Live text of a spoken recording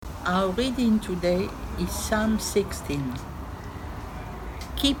Our reading today is Psalm 16.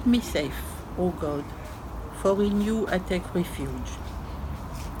 Keep me safe, O God, for in you I take refuge.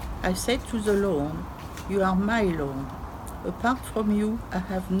 I said to the Lord, you are my Lord. Apart from you I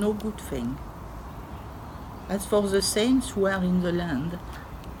have no good thing. As for the saints who are in the land,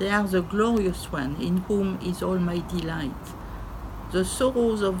 they are the glorious one in whom is all my delight. The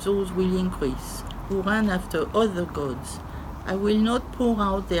sorrows of those will increase, who run after other gods. I will not pour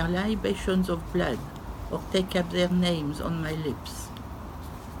out their libations of blood, or take up their names on my lips.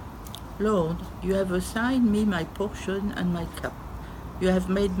 Lord, you have assigned me my portion and my cup. You have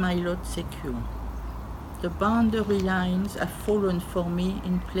made my lot secure. The boundary lines have fallen for me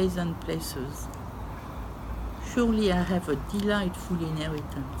in pleasant places. Surely I have a delightful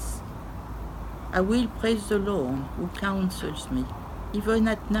inheritance. I will praise the Lord who counsels me. Even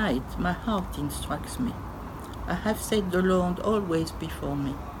at night my heart instructs me. I have set the Lord always before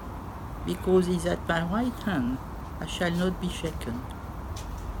me. Because he is at my right hand, I shall not be shaken.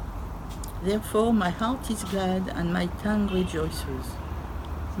 Therefore my heart is glad and my tongue rejoices.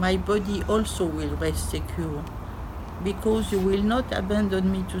 My body also will rest secure, because you will not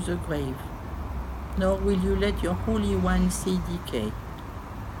abandon me to the grave, nor will you let your Holy One see decay.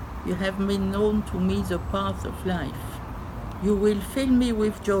 You have made known to me the path of life. You will fill me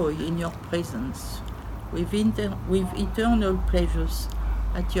with joy in your presence, with eternal pleasures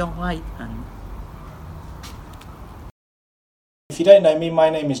at your right hand. If you don't know me, my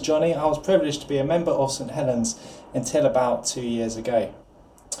name is Johnny. I was privileged to be a member of St Helens until about 2 years ago.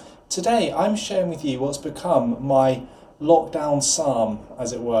 Today I'm sharing with you what's become my lockdown psalm,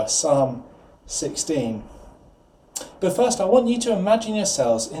 as it were, Psalm 16. But first I want you to imagine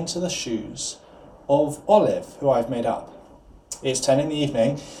yourselves into the shoes of Olive, who I've made up. It's 10 in the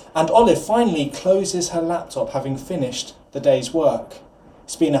evening, and Olive finally closes her laptop having finished the day's work.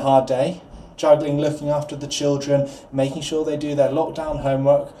 It's been a hard day, juggling looking after the children, making sure they do their lockdown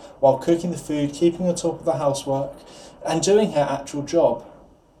homework, while cooking the food, keeping on top of the housework, and doing her actual job.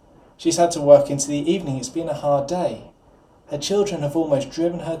 She's had to work into the evening. It's been a hard day. Her children have almost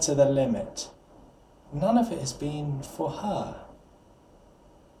driven her to the limit. None of it has been for her.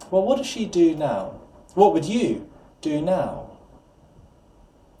 Well, what does she do now? What would you do now?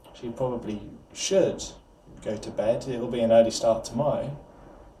 She probably should go to bed. It'll be an early start tomorrow.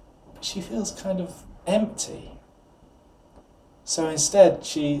 But she feels kind of empty. So instead,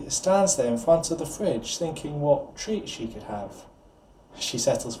 she stands there in front of the fridge thinking what treat she could have. She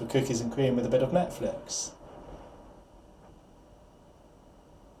settles for cookies and cream with a bit of Netflix.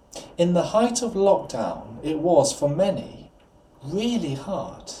 In the height of lockdown, it was, for many, really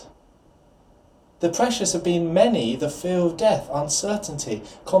hard. The pressures have been many: the fear of death, uncertainty,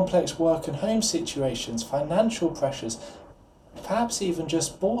 complex work and home situations, financial pressures, perhaps even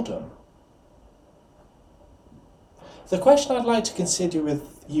just boredom. The question I'd like to consider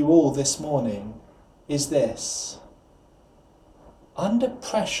with you all this morning is this. Under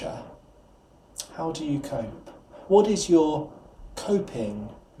pressure, how do you cope? What is your coping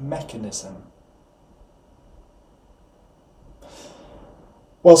mechanism?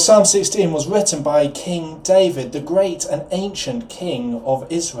 Well, Psalm 16 was written by King David, the great and ancient king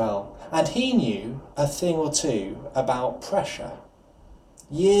of Israel, and he knew a thing or two about pressure.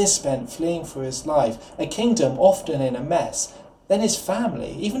 Years spent fleeing for his life, a kingdom often in a mess. Then his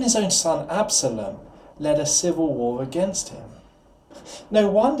family, even his own son Absalom, led a civil war against him. No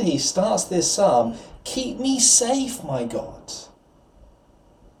wonder he starts this psalm, "Keep me safe, my God."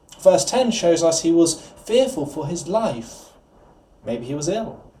 Verse 10 shows us he was fearful for his life. Maybe he was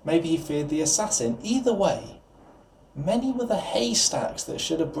ill. Maybe he feared the assassin. Either way, many were the haystacks that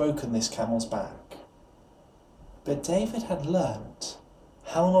should have broken this camel's back. But David had learnt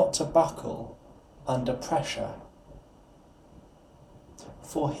how not to buckle under pressure.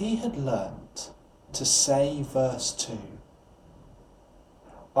 For he had learnt to say, verse 2,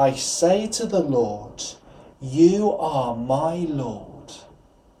 I say to the Lord, you are my Lord.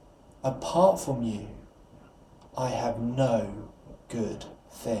 Apart from you, I have no good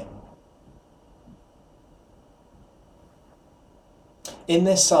thing. In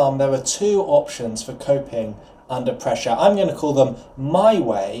this psalm, there are two options for coping under pressure. I'm going to call them my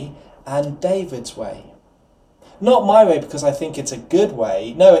way and David's way. Not my way because I think it's a good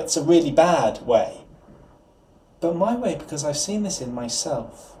way. No, it's a really bad way. But my way because I've seen this in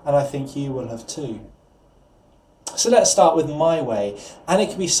myself, and I think you will have too. So let's start with my way, and it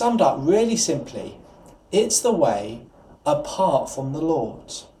can be summed up really simply. It's the way apart from the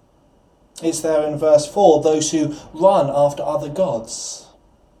Lord. It's there in verse 4, those who run after other gods.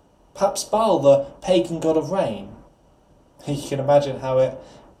 Perhaps Baal, the pagan god of rain. You can imagine how it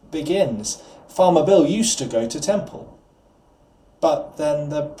begins, Farmer Bill used to go to temple. But then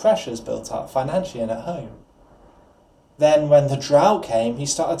the pressures built up financially and at home. Then when the drought came, he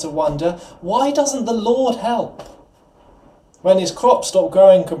started to wonder, why doesn't the Lord help? When his crop stopped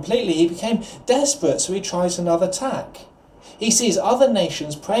growing completely, he became desperate, so he tries another tack. He sees other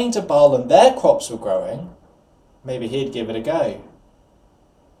nations praying to Baal and their crops were growing. Maybe he'd give it a go.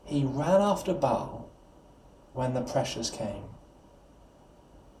 He ran after Baal when the pressures came.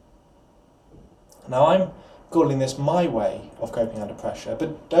 Now I'm calling this my way of coping under pressure,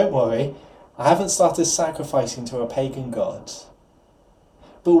 but don't worry, I haven't started sacrificing to a pagan god.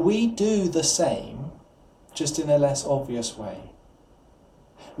 But we do the same, just in a less obvious way.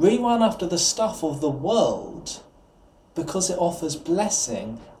 We run after the stuff of the world because it offers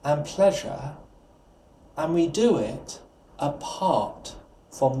blessing and pleasure, and we do it apart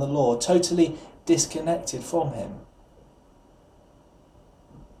from the Lord, totally disconnected from him.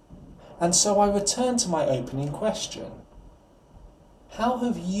 And so I return to my opening question. How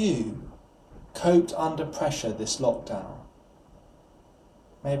have you coped under pressure this lockdown?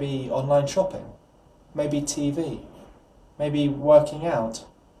 Maybe online shopping, maybe TV, maybe working out.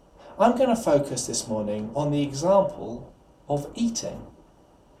 I'm going to focus this morning on the example of eating.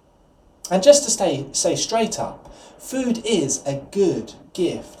 And just to say straight up, food is a good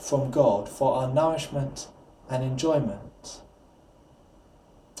gift from God for our nourishment and enjoyment.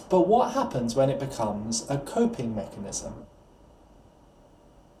 But what happens when it becomes a coping mechanism?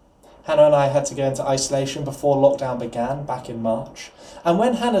 Hannah and I had to go into isolation before lockdown began back in March. And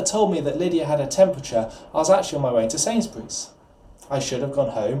when Hannah told me that Lydia had a temperature, I was actually on my way to Sainsbury's. I should have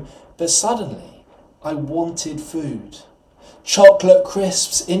gone home, but suddenly I wanted food. Chocolate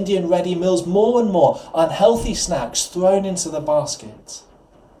crisps, Indian ready meals, more and more unhealthy snacks thrown into the basket.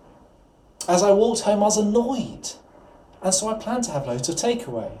 As I walked home, I was annoyed. And so I planned to have loads of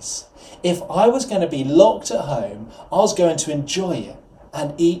takeaways. If I was going to be locked at home, I was going to enjoy it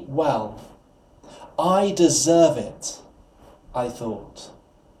and eat well. I deserve it, I thought.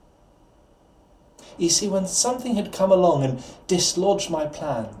 You see, when something had come along and dislodged my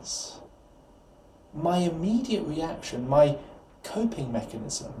plans, my immediate reaction, my coping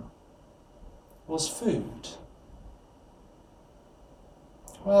mechanism, was food.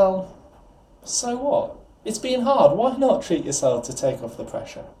 Well, so what? It's been hard. Why not treat yourself to take off the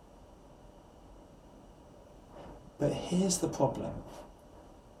pressure? But here's the problem.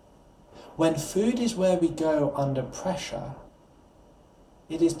 When food is where we go under pressure,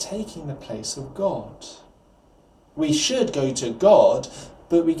 it is taking the place of God. We should go to God,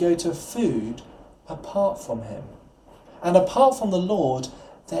 but we go to food apart from him. And apart from the Lord,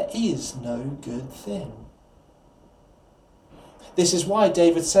 there is no good thing. This is why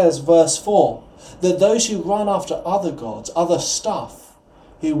David says, verse 4, that those who run after other gods, other stuff,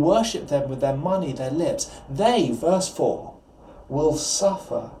 who worship them with their money, their lips, they, verse 4, will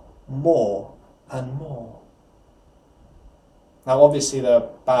suffer more and more. Now obviously there are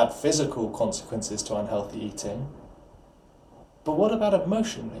bad physical consequences to unhealthy eating, but what about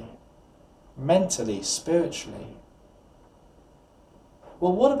emotionally, mentally, spiritually?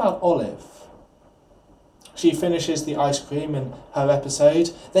 Well, what about Olive? She finishes the ice cream in her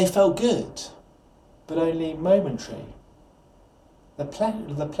episode. They felt good, but only momentary. The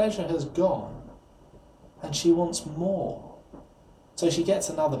pleasure has gone, and she wants more. So she gets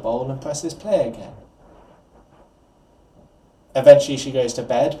another bowl and presses play again. Eventually she goes to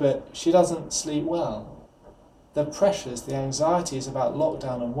bed, but she doesn't sleep well. The pressures, the anxieties about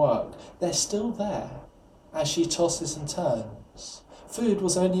lockdown and work, they're still there as she tosses and turns. Food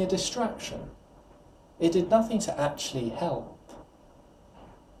was only a distraction. It did nothing to actually help.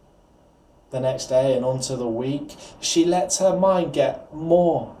 The next day and onto the week, she lets her mind get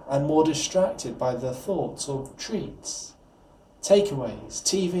more and more distracted by the thoughts of treats, takeaways,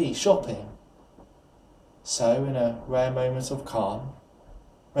 TV, shopping. So, in a rare moment of calm,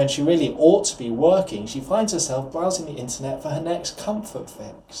 when she really ought to be working, she finds herself browsing the internet for her next comfort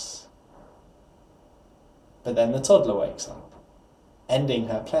fix. But then the toddler wakes up, ending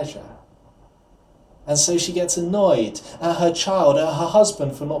her pleasure. And so she gets annoyed at her child, at her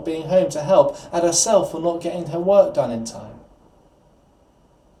husband for not being home to help, at herself for not getting her work done in time.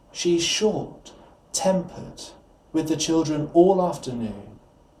 She's short-tempered with the children all afternoon,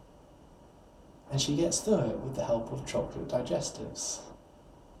 and she gets through it with the help of chocolate digestives.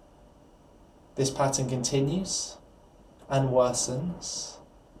 This pattern continues and worsens,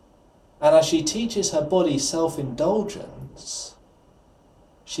 and as she teaches her body self-indulgence,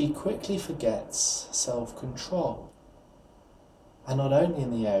 she quickly forgets self-control, and not only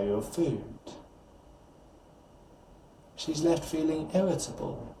in the area of food. She's left feeling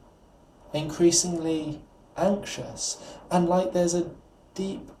irritable, increasingly anxious, and like there's a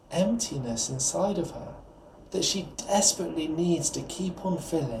deep emptiness inside of her that she desperately needs to keep on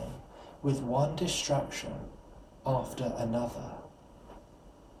filling with one distraction after another.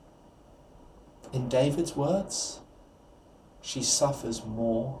 In David's words, she suffers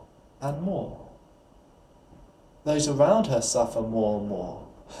more and more. Those around her suffer more and more.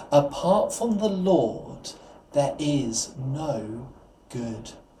 Apart from the Lord, there is no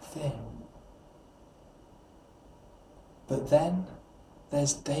good thing. But then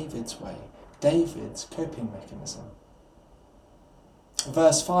there's David's way, David's coping mechanism.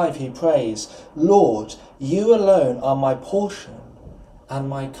 Verse 5, he prays, "Lord, you alone are my portion and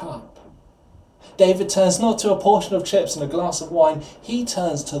my cup." David turns not to a portion of chips and a glass of wine, he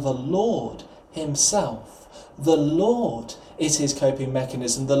turns to the Lord himself. The Lord is his coping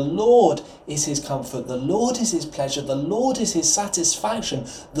mechanism. The Lord is his comfort. The Lord is his pleasure. The Lord is his satisfaction.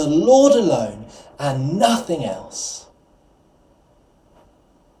 The Lord alone and nothing else.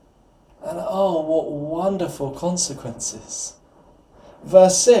 And oh, what wonderful consequences.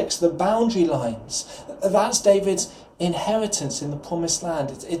 Verse 6, the boundary lines. That's David's inheritance in the promised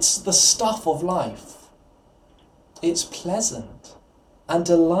land. It's the stuff of life. It's pleasant and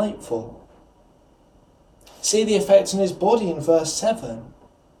delightful. See the effect on his body in verse 7.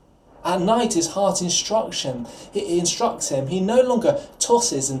 At night his heart instructs him. He no longer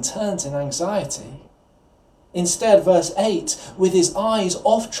tosses and turns in anxiety. Instead, verse 8, with his eyes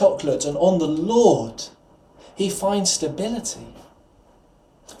off chocolate and on the Lord, he finds stability.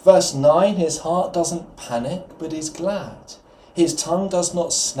 Verse 9, his heart doesn't panic but is glad. His tongue does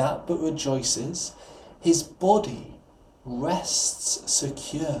not snap but rejoices. His body rests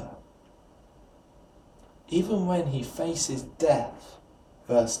secure. Even when he faces death,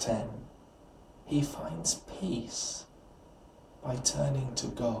 verse 10, he finds peace by turning to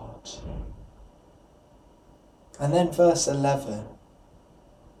God. And then verse 11,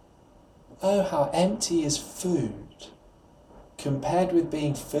 oh, how empty is food compared with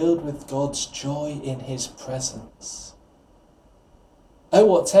being filled with God's joy in his presence. Oh,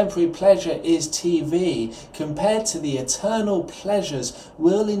 what temporary pleasure is TV compared to the eternal pleasures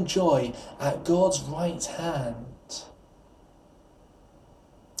we'll enjoy at God's right hand.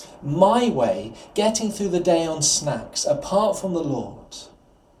 My way, getting through the day on snacks, apart from the Lord,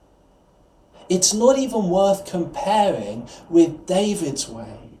 it's not even worth comparing with David's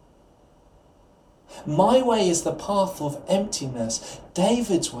way. My way is the path of emptiness.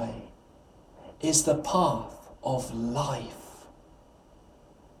 David's way is the path of life.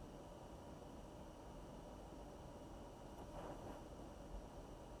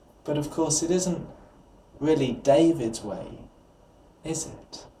 But of course it isn't really David's way, is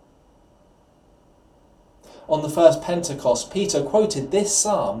it? On the first Pentecost, Peter quoted this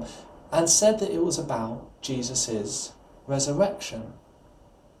psalm and said that it was about Jesus' resurrection.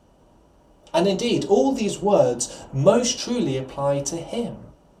 And indeed, all these words most truly apply to him.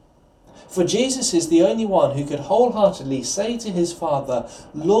 For Jesus is the only one who could wholeheartedly say to his Father,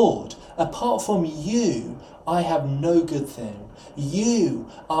 Lord, apart from you, I have no good thing. You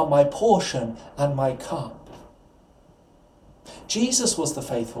are my portion and my cup. Jesus was the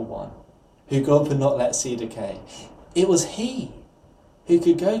faithful one who God would not let see decay. It was he who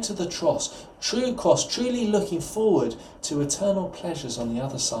could go to the cross, truly looking forward to eternal pleasures on the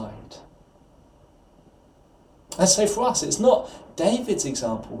other side. And so for us, it's not David's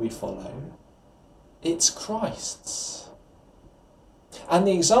example we follow, it's Christ's. And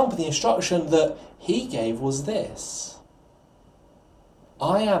the example, the instruction that he gave was this: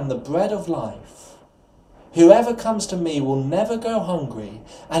 I am the bread of life. Whoever comes to me will never go hungry,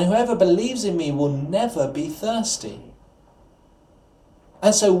 and whoever believes in me will never be thirsty.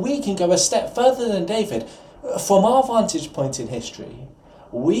 And so we can go a step further than David. From our vantage point in history,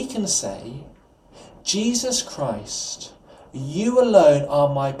 we can say, Jesus Christ, you alone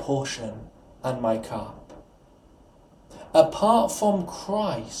are my portion and my cup. Apart from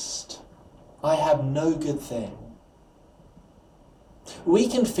Christ, I have no good thing. We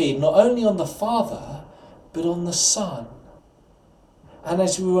can feed not only on the Father, but on the Son. And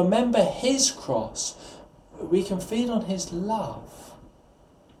as we remember his cross, we can feed on his love,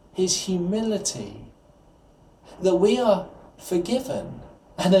 his humility, that we are forgiven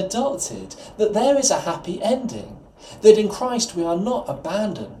and adopted, that there is a happy ending, that in Christ we are not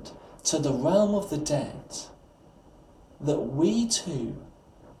abandoned to the realm of the dead, that we too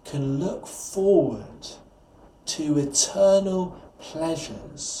can look forward to eternal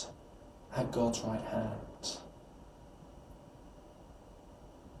pleasures at God's right hand.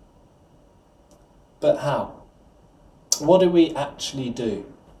 But how? What do we actually do?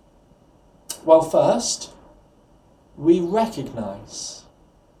 Well, first, we recognise.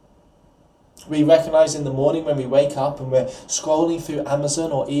 We recognise in the morning when we wake up and we're scrolling through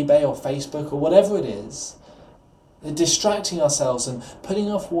Amazon or eBay or Facebook or whatever it is, distracting ourselves and putting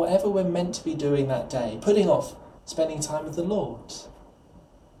off whatever we're meant to be doing that day, putting off spending time with the Lord.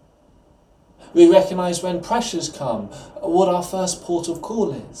 We recognise when pressures come, what our first port of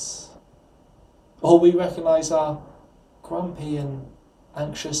call is. Or we recognise our grumpy and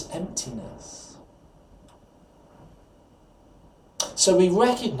anxious emptiness. So we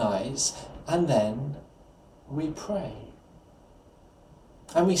recognise and then we pray.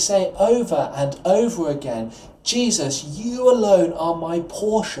 And we say over and over again, Jesus, you alone are my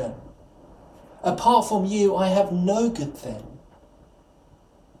portion. Apart from you, I have no good thing.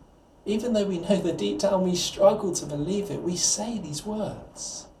 Even though we know that deep down we struggle to believe it, we say these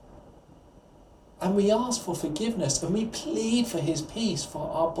words. And we ask for forgiveness and we plead for his peace for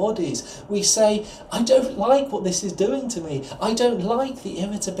our bodies. We say, I don't like what this is doing to me. I don't like the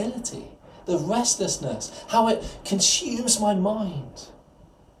irritability, the restlessness, how it consumes my mind.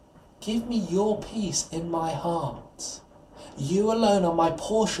 Give me your peace in my heart. You alone are my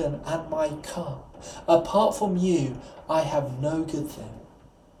portion and my cup. Apart from you, I have no good thing.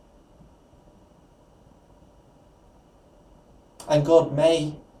 And God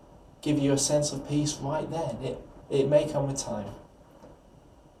may give you a sense of peace right then. It may come with time.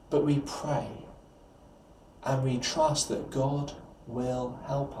 But we pray and we trust that God will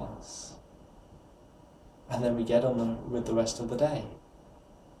help us. And then we get on with the rest of the day.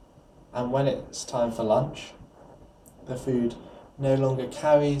 And when it's time for lunch, the food no longer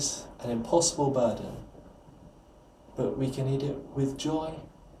carries an impossible burden, but we can eat it with joy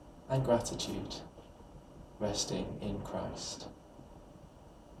and gratitude, resting in Christ.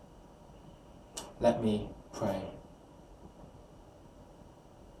 Let me pray.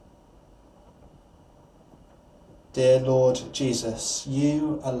 Dear Lord Jesus,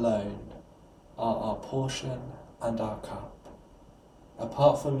 you alone are our portion and our cup.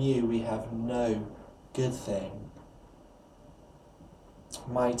 Apart from you, we have no good thing.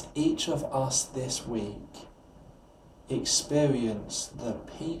 Might each of us this week experience the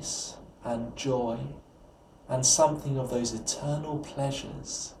peace and joy and something of those eternal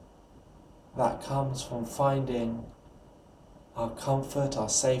pleasures that comes from finding our comfort, our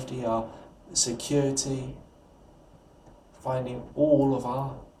safety, our security, finding all of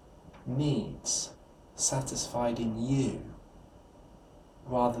our needs satisfied in you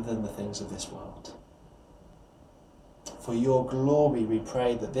rather than the things of this world. For your glory we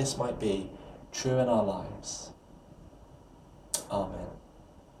pray that this might be true in our lives. Amen.